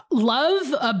 Yeah.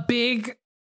 Love a big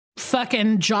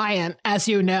fucking giant, as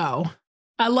you know.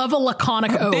 I love a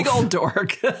laconic oaf. Big old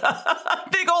dork.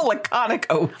 Big old laconic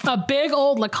oaf. A big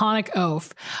old laconic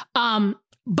oaf.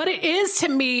 But it is, to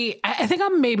me, I think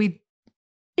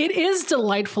it is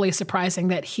delightfully surprising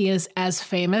that he is as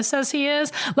famous as he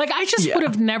is. Like, I just would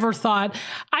have never thought.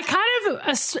 I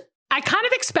kind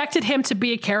of expected him to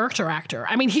be a character actor.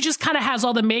 I mean, he just kind of has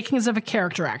all the makings of a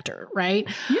character actor, right?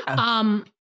 Yeah.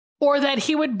 Or that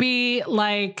he would be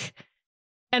like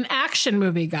an action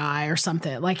movie guy or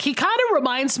something. Like, he kind of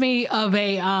reminds me of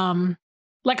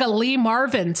like a Lee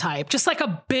Marvin type, just like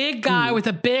a big guy with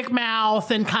a big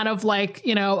mouth and kind of like,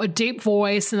 you know, a deep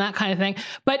voice and that kind of thing.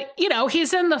 But, you know,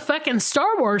 he's in the fucking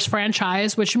Star Wars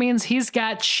franchise, which means he's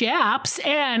got chaps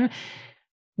and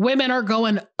women are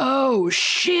going, oh,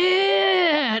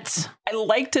 shit. I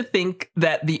like to think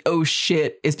that the oh,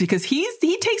 shit is because he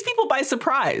takes people by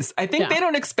surprise. I think they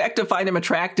don't expect to find him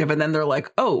attractive. And then they're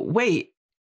like, oh, wait,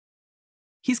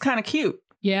 he's kind of cute.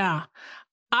 Yeah.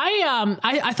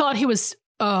 I thought he was,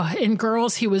 in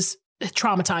Girls, he was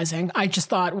traumatizing. I just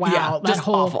thought, wow, that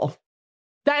whole awful.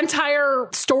 That entire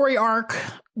story arc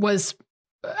was,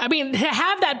 I mean, to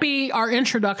have that be our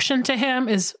introduction to him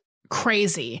is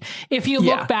crazy. If you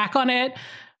look back on it,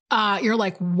 you're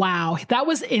like, wow,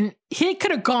 he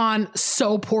could have gone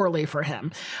so poorly for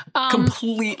him.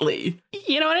 Completely.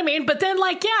 You know what I mean? But then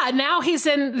now he's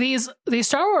in these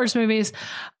Star Wars movies.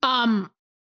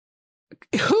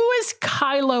 Who is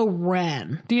Kylo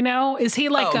Ren? Do you know? Is he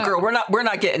like girl, we're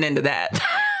not getting into that.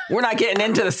 We're not getting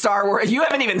into the Star Wars. You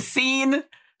haven't even seen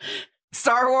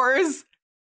Star Wars.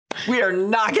 We are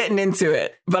not getting into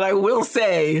it. But I will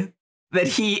say that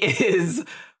he is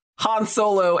Han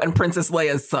Solo and Princess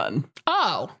Leia's son.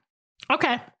 Oh,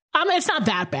 Okay. It's not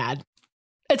that bad.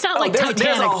 It's not like Titanic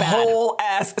there's a bad. whole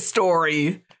ass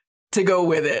story to go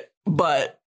with it,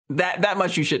 but that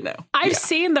much you should know. I've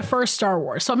seen the first Star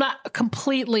Wars, so I'm not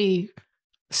completely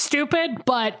stupid,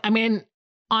 but I mean,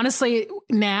 honestly,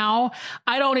 now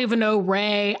I don't even know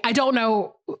Rey. I don't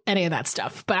know any of that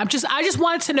stuff, but I just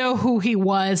wanted to know who he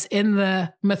was in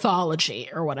the mythology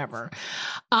or whatever.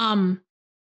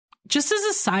 Just as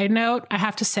a side note, I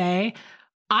have to say,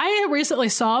 I recently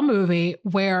saw a movie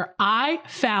where I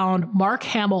found Mark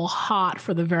Hamill hot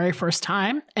for the very first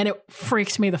time, and it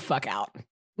freaked me the fuck out.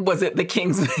 Was it the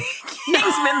Kingsman,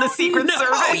 the Secret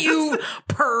Service? Oh, you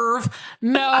perv.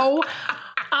 No.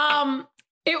 I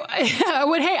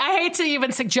hate to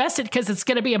even suggest it because it's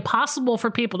going to be impossible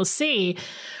for people to see,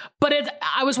 but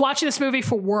I was watching this movie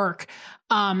for work.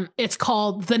 It's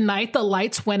called The Night the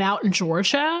Lights Went Out in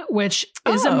Georgia, which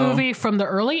is a movie from the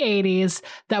early 80s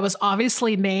that was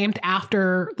obviously named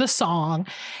after the song.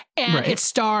 And It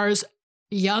stars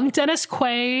young Dennis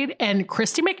Quaid and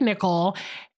Christy McNichol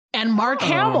and Mark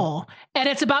Hamill. And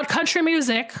it's about country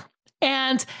music.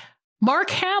 And Mark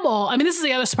Hamill, I mean, this is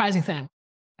the other surprising thing.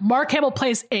 Mark Hamill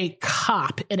plays a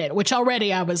cop in it, which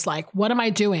already I was like, what am I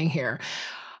doing here?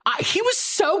 He was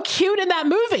so cute in that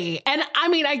movie. And I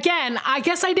mean, again, I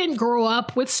guess I didn't grow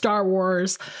up with Star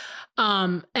Wars.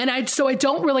 So I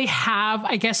don't really have,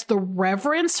 I guess, the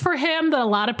reverence for him that a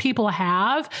lot of people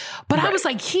have. But I was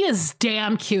like, he is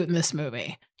damn cute in this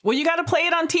movie. Well, you got to play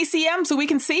it on TCM so we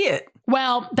can see it.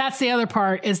 Well, that's the other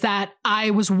part, is that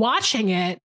I was watching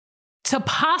it to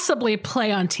possibly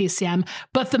play on TCM,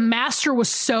 but the master was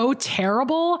so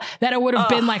terrible that it would have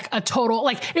been like a total,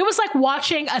 like, it was like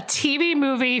watching a TV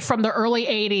movie from the early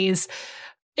 80s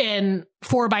in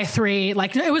 4:3.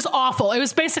 Like, it was awful. It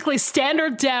was basically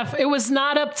standard def. It was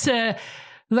not up to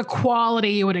the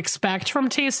quality you would expect from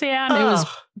TCM.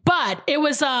 It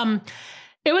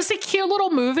was a cute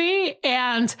little movie,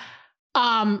 and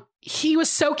he was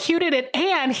so cute in it,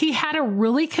 and he had a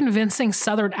really convincing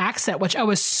Southern accent, which I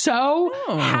was so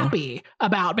happy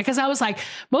about, because I was like,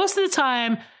 most of the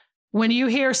time when you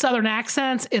hear Southern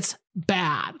accents, it's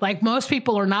bad. Like, most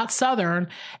people are not Southern,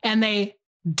 and they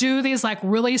do these like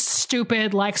really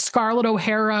stupid, like Scarlett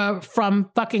O'Hara from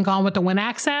fucking Gone with the Wind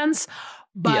accents.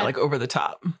 But yeah, like over the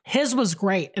top. His was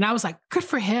great. And I was like, good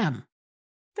for him.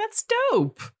 That's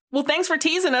dope. Well, thanks for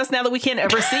teasing us now that we can't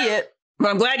ever see it. But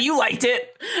I'm glad you liked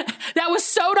it. That was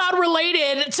so not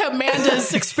related to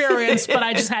Amanda's experience, but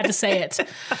I just had to say it.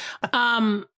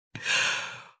 Well,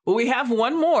 we have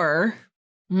one more.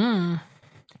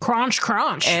 Crunch,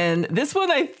 crunch. And this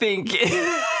one I think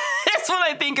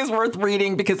is worth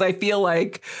reading, because I feel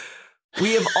like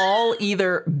we have all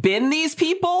either been these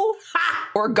people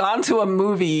or gone to a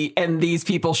movie and these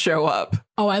people show up.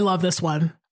 Oh, I love this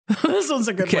one. This one's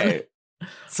a good one.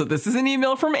 So this is an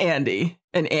email from Andy,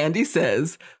 and Andy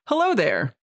says, "Hello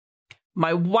there.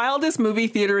 My wildest movie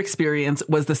theater experience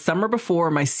was the summer before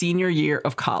my senior year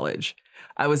of college.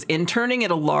 I was interning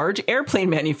at a large airplane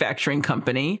manufacturing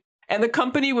company, and the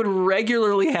company would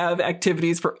regularly have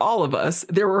activities for all of us.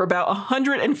 There were about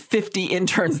 150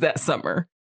 interns that summer.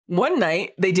 One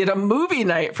night, they did a movie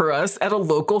night for us at a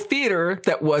local theater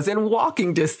that was in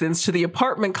walking distance to the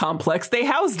apartment complex they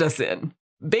housed us in.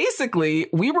 Basically,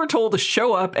 we were told to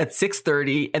show up at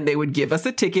 6:30 and they would give us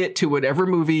a ticket to whatever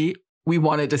movie we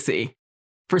wanted to see.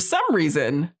 For some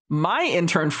reason, my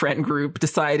intern friend group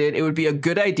decided it would be a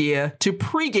good idea to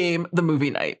pregame the movie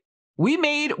night. We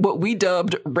made what we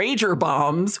dubbed Rager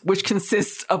Bombs, which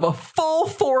consists of a full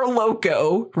Four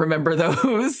Loko, remember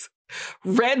those,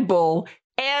 Red Bull,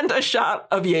 and a shot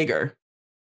of Jaeger.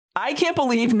 I can't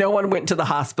believe no one went to the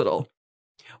hospital.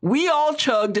 We all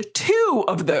chugged 2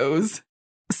 of those,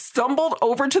 stumbled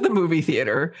over to the movie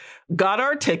theater, got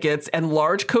our tickets and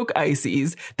large Coke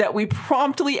Ices that we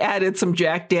promptly added some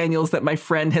Jack Daniels that my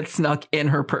friend had snuck in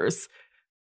her purse.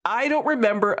 I don't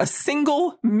remember a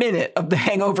single minute of The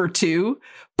Hangover 2,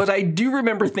 but I do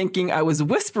remember thinking I was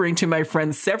whispering to my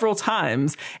friend several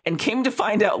times and came to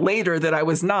find out later that I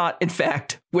was not, in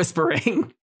fact,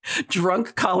 whispering.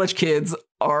 Drunk college kids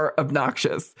are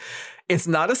obnoxious. It's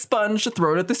not a sponge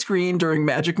thrown at the screen during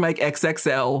Magic Mike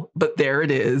XXL, but there it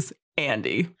is,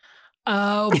 Andy.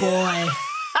 Oh, boy.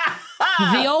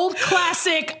 The old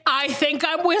classic, I think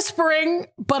I'm whispering,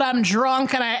 but I'm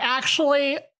drunk and I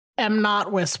actually am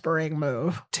not whispering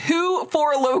move. 2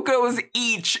 Four Locos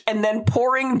each, and then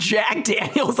pouring Jack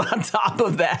Daniels on top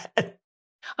of that.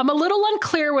 I'm a little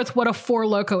unclear with what a Four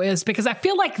Loko is, because I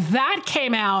feel like that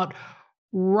came out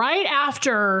right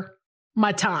after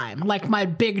my time, like my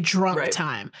big drunk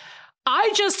time.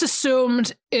 I just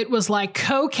assumed it was like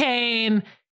cocaine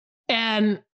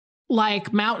and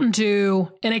like Mountain Dew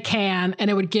in a can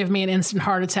and it would give me an instant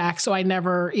heart attack. So I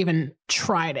never even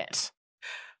tried it.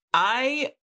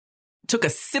 I took a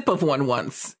sip of one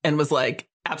once and was like,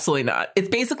 absolutely not. It's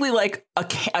basically like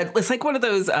it's like one of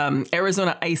those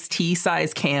Arizona iced tea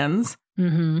size cans,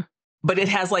 but it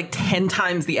has like 10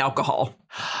 times the alcohol.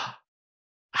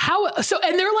 How so?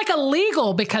 And they're like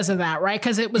illegal because of that, right?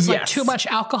 Because it was like too much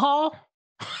alcohol.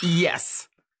 Yes.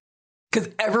 Because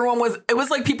it was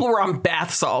like people were on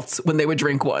bath salts when they would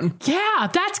drink one. Yeah,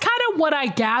 that's kind of what I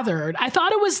gathered. I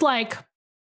thought it was like,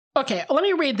 okay, let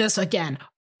me read this again.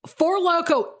 Four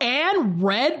Loko and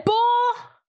Red Bull?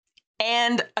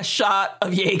 And a shot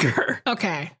of Jaeger.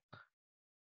 Okay.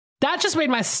 That just made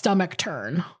my stomach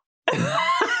turn. And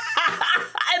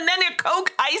then a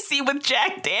Coke Icy with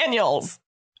Jack Daniels.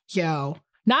 Yo,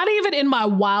 not even in my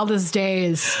wildest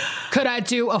days could I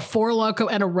do a Four Loko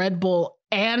and a Red Bull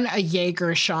and a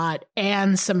Jaeger shot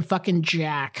and some fucking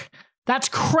Jack. That's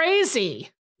crazy.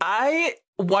 I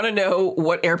want to know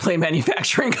what airplane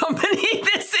manufacturing company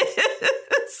this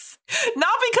is.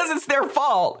 Not because it's their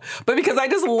fault, but because I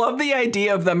just love the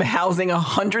idea of them housing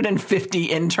 150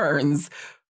 interns,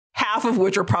 half of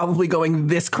which are probably going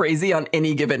this crazy on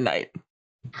any given night.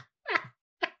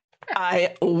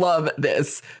 I love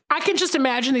this. I can just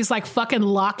imagine these like fucking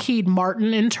Lockheed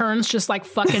Martin interns just like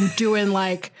fucking doing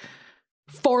like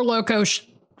Four Loko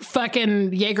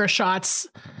fucking Jaeger shots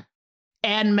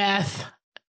and meth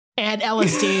and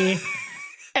LSD.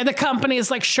 And the company is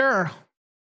like, sure,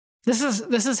 this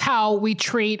is how we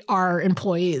treat our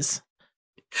employees.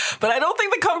 But I don't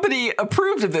think the company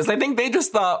approved of this. I think they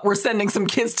just thought we're sending some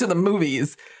kids to the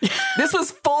movies. This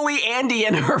was fully Andy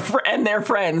and their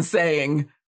friends saying,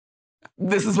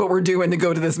 this is what we're doing to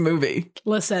go to this movie.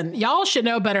 Listen, y'all should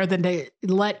know better than to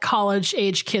let college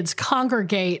age kids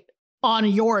congregate on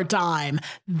your dime.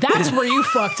 That's where you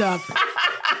fucked up,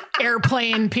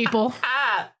 airplane people.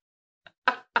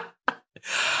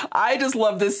 I just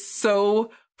love this so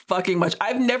fucking much.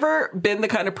 I've never been the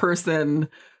kind of person,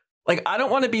 like, I don't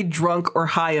want to be drunk or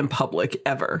high in public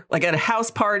ever. Like at a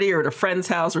house party or at a friend's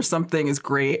house or something is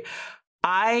great.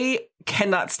 I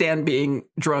cannot stand being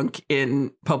drunk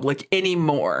in public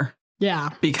anymore. Yeah.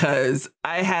 Because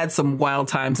I had some wild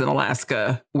times in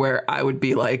Alaska where I would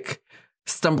be like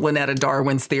stumbling at a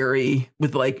Darwin's theory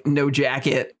with like no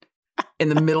jacket in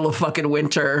the middle of fucking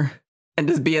winter and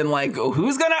just being like, oh,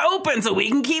 who's going to open so we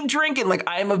can keep drinking? Like,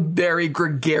 I'm a very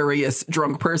gregarious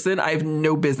drunk person. I have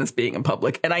no business being in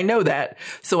public. And I know that,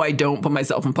 so I don't put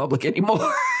myself in public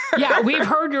anymore. Yeah, we've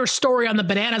heard your story on the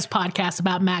Bananas podcast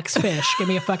about Max Fish. Give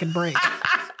me a fucking break.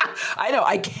 I know.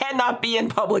 I cannot be in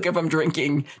public if I'm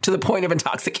drinking to the point of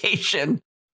intoxication.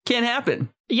 Can't happen.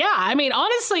 Yeah, I mean,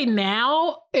 honestly,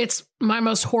 now it's my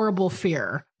most horrible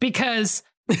fear because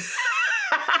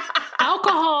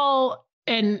alcohol,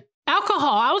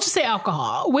 I'll just say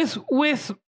alcohol.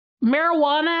 With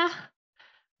marijuana,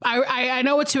 I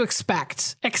know what to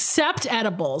expect, except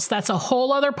edibles. That's a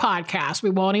whole other podcast.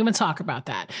 We won't even talk about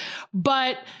that.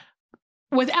 But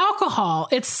with alcohol,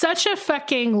 it's such a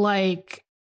fucking like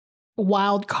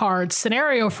wild card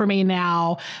scenario for me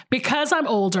now because I'm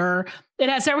older. It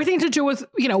has everything to do with,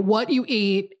 you know, what you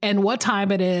eat and what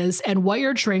time it is and what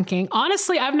you're drinking.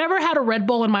 Honestly, I've never had a Red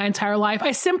Bull in my entire life.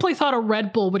 I simply thought a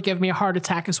Red Bull would give me a heart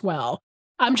attack as well.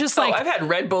 I'm just like, I've had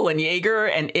Red Bull and Jaeger,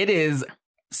 and it is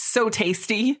so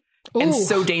tasty and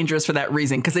so dangerous for that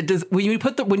reason. Because it does,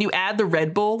 when you add the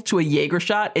Red Bull to a Jaeger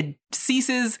shot, it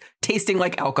ceases tasting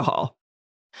like alcohol.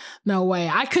 No way.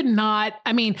 I could not.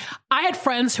 I mean, I had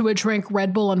friends who would drink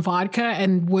Red Bull and vodka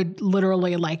and would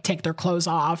literally like take their clothes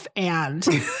off and,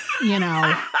 you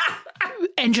know,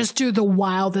 and just do the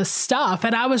wildest stuff.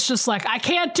 And I was just like, I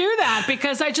can't do that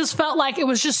because I just felt like it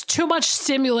was just too much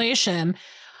stimulation,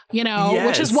 you know,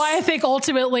 which is why I think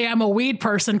ultimately I'm a weed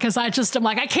person, because I just am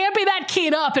like, I can't be that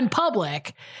keyed up in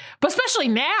public. But especially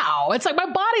now, it's like my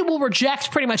body will reject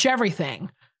pretty much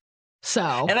everything. So,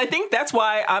 and I think that's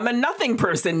why I'm a nothing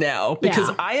person now, because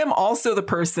I am also the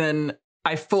person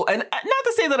and not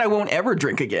to say that I won't ever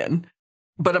drink again,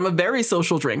 but I'm a very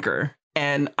social drinker.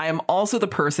 And I am also the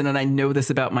person, and I know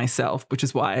this about myself, which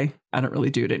is why I don't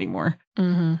really do it anymore.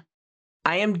 Mm-hmm.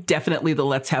 I am definitely the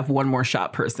let's have one more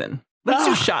shot person. Let's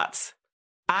do shots.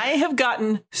 I have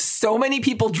gotten so many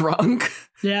people drunk.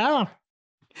 Yeah.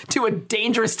 To a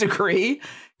dangerous degree.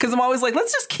 Because I'm always like,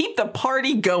 let's just keep the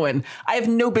party going. I have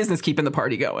no business keeping the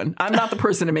party going. I'm not the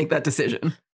person to make that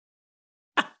decision.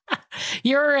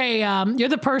 You're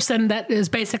the person that is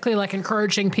basically like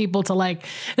encouraging people to like,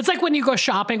 it's like when you go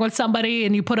shopping with somebody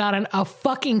and you put on a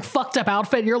fucking fucked up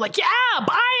outfit and you're like, yeah,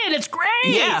 buy it. It's great.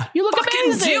 Yeah. You look fucking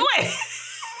amazing. Do it.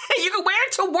 You can wear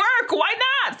it to work. Why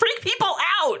not? Freak people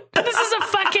out. This is a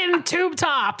fucking tube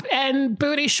top and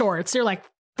booty shorts. You're like,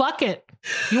 fuck it.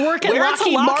 You work at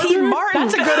Lockheed Martin?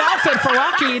 That's a good outfit for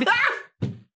Lockheed.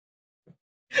 Wear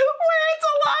it to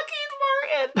Lockheed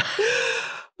Martin.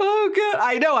 Oh, good.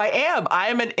 I know. I am. I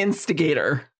am an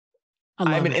instigator.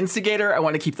 I'm an instigator. I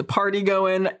want to keep the party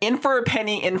going. In for a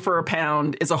penny, in for a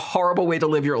pound is a horrible way to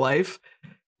live your life.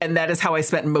 And that is how I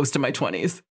spent most of my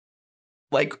 20s.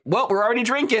 Like, well, we're already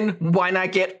drinking. Why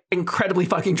not get incredibly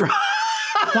fucking drunk?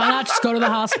 Why not just go to the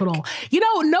hospital? You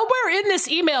know, nowhere in this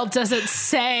email does it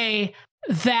say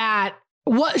that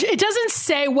it doesn't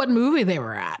say what movie they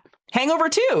were at. Hangover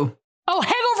 2. Oh,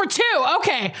 Hangover 2.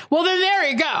 Okay. Well, then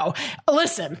there you go.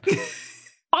 Listen,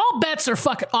 all bets are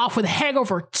fucking off with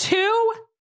Hangover 2.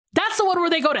 That's the one where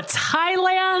they go to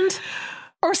Thailand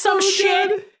or some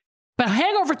shit. But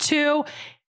Hangover 2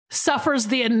 suffers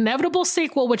the inevitable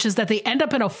sequel, which is that they end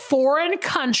up in a foreign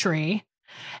country.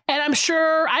 And I'm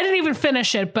sure, I didn't even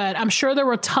finish it, but I'm sure there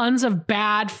were tons of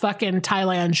bad fucking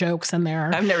Thailand jokes in there.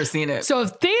 I've never seen it. So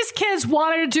if these kids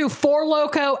wanted to do Four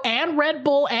Loko and Red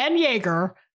Bull and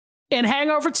Jaeger in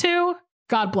Hangover 2,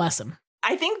 God bless them.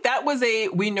 I think that was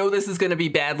we know this is going to be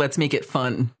bad, let's make it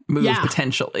fun move,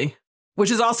 potentially.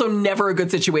 Which is also never a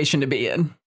good situation to be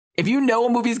in. If you know a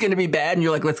movie's going to be bad and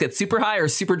you're like, let's get super high or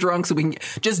super drunk so we can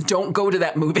just don't go to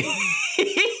that movie.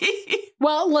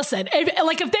 Well, listen,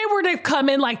 if they were to come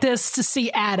in like this to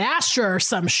see Ad Astra or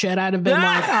some shit, I'd have been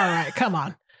like, all right, come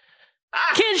on.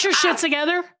 Kids, your shit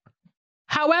together.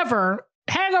 However,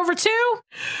 Hangover 2,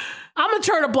 I'm going to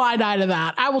turn a blind eye to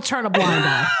that. I will turn a blind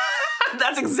eye.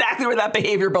 That's exactly where that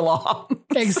behavior belongs.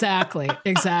 Exactly.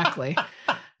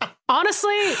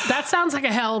 Honestly, that sounds like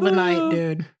a hell of a night,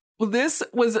 dude. Well, this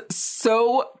was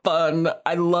so fun.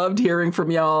 I loved hearing from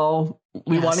y'all.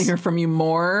 We want to hear from you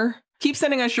more. Keep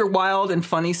sending us your wild and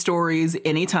funny stories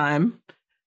anytime.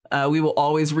 We will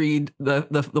always read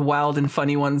the wild and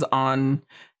funny ones on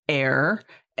air.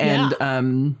 And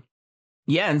and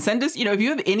send us, if you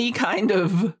have any kind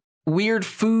of weird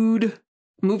food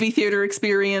movie theater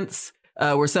experience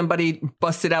where somebody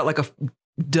busted out like a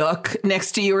duck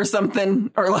next to you or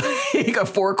something, or like a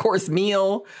 4-course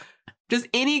meal. Just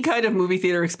any kind of movie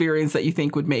theater experience that you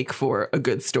think would make for a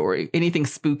good story. Anything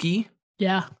spooky.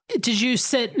 Yeah. Did you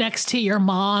sit next to your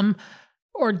mom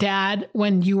or dad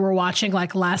when you were watching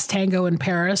like Last Tango in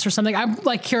Paris or something? I'm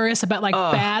like curious about like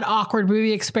bad, awkward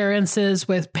movie experiences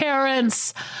with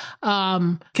parents.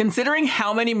 Considering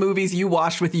how many movies you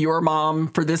watched with your mom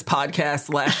for this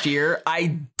podcast last year,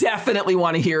 I definitely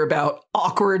want to hear about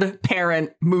awkward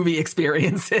parent movie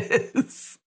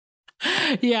experiences.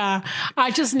 Yeah, I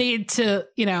just need to,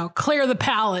 clear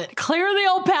the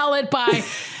old palate by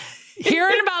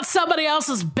hearing about somebody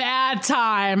else's bad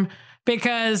time,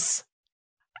 because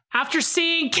after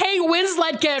seeing Kate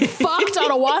Winslet get fucked on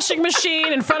a washing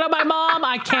machine in front of my mom,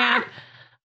 I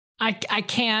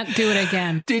can't do it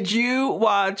again. Did you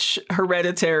watch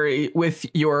Hereditary with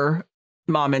your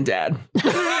mom and dad?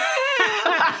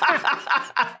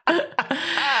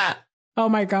 Oh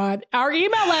my God. Our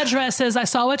email address is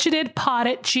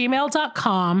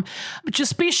isawwhatyoudidpod@gmail.com.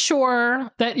 Just be sure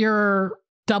that you're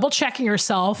double checking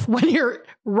yourself when you're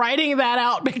writing that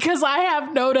out, because I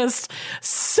have noticed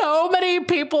so many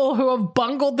people who have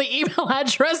bungled the email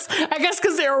address, I guess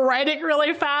because they were writing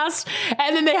really fast,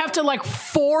 and then they have to like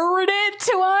forward it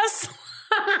to us.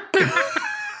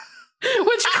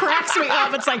 Which cracks me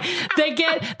up. It's like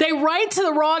they write to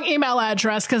the wrong email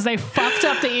address because they fucked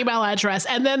up the email address,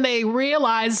 and then they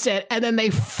realized it, and then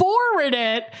they forward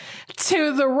it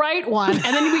to the right one, and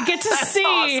then we get to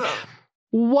see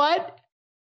what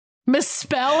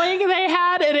misspelling they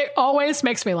had, and it always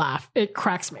makes me laugh. It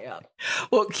cracks me up.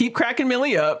 Well, keep cracking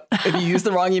Millie up. If you use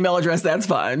the wrong email address, that's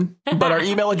fine. But our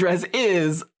email address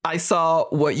is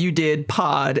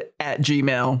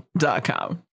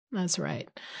isawwhatyoudidpod@gmail.com. That's right.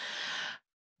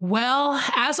 Well,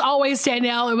 as always,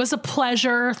 Danielle, it was a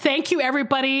pleasure. Thank you,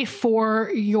 everybody,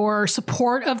 for your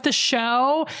support of the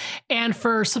show and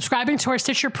for subscribing to our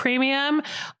Stitcher Premium.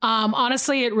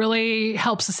 Honestly, it really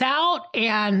helps us out,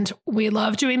 and we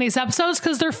love doing these episodes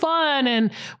because they're fun, and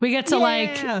we get to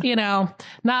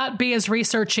not be as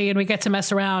researchy, and we get to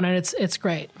mess around, and it's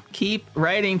great. Keep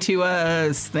writing to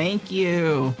us. Thank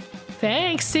you.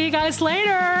 Thanks. See you guys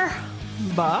later.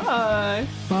 Bye.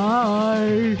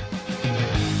 Bye.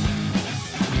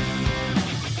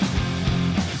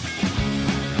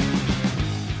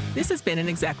 This has been an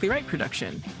Exactly Right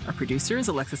production. Our producer is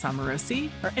Alexis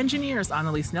Amorosi. Our engineer is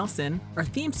Annalise Nelson. Our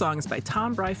theme song is by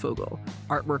Tom Breyfogle.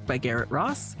 Artwork by Garrett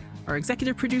Ross. Our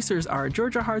executive producers are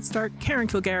Georgia Hardstark, Karen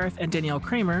Kilgariff, and Danielle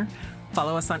Kramer.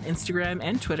 Follow us on Instagram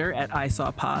and Twitter at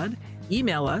ISawPod.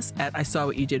 Email us at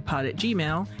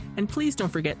ISawWhatYouDidPod@gmail.com. And please don't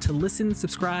forget to listen,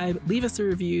 subscribe, leave us a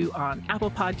review on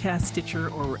Apple Podcasts, Stitcher,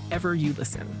 or wherever you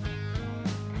listen.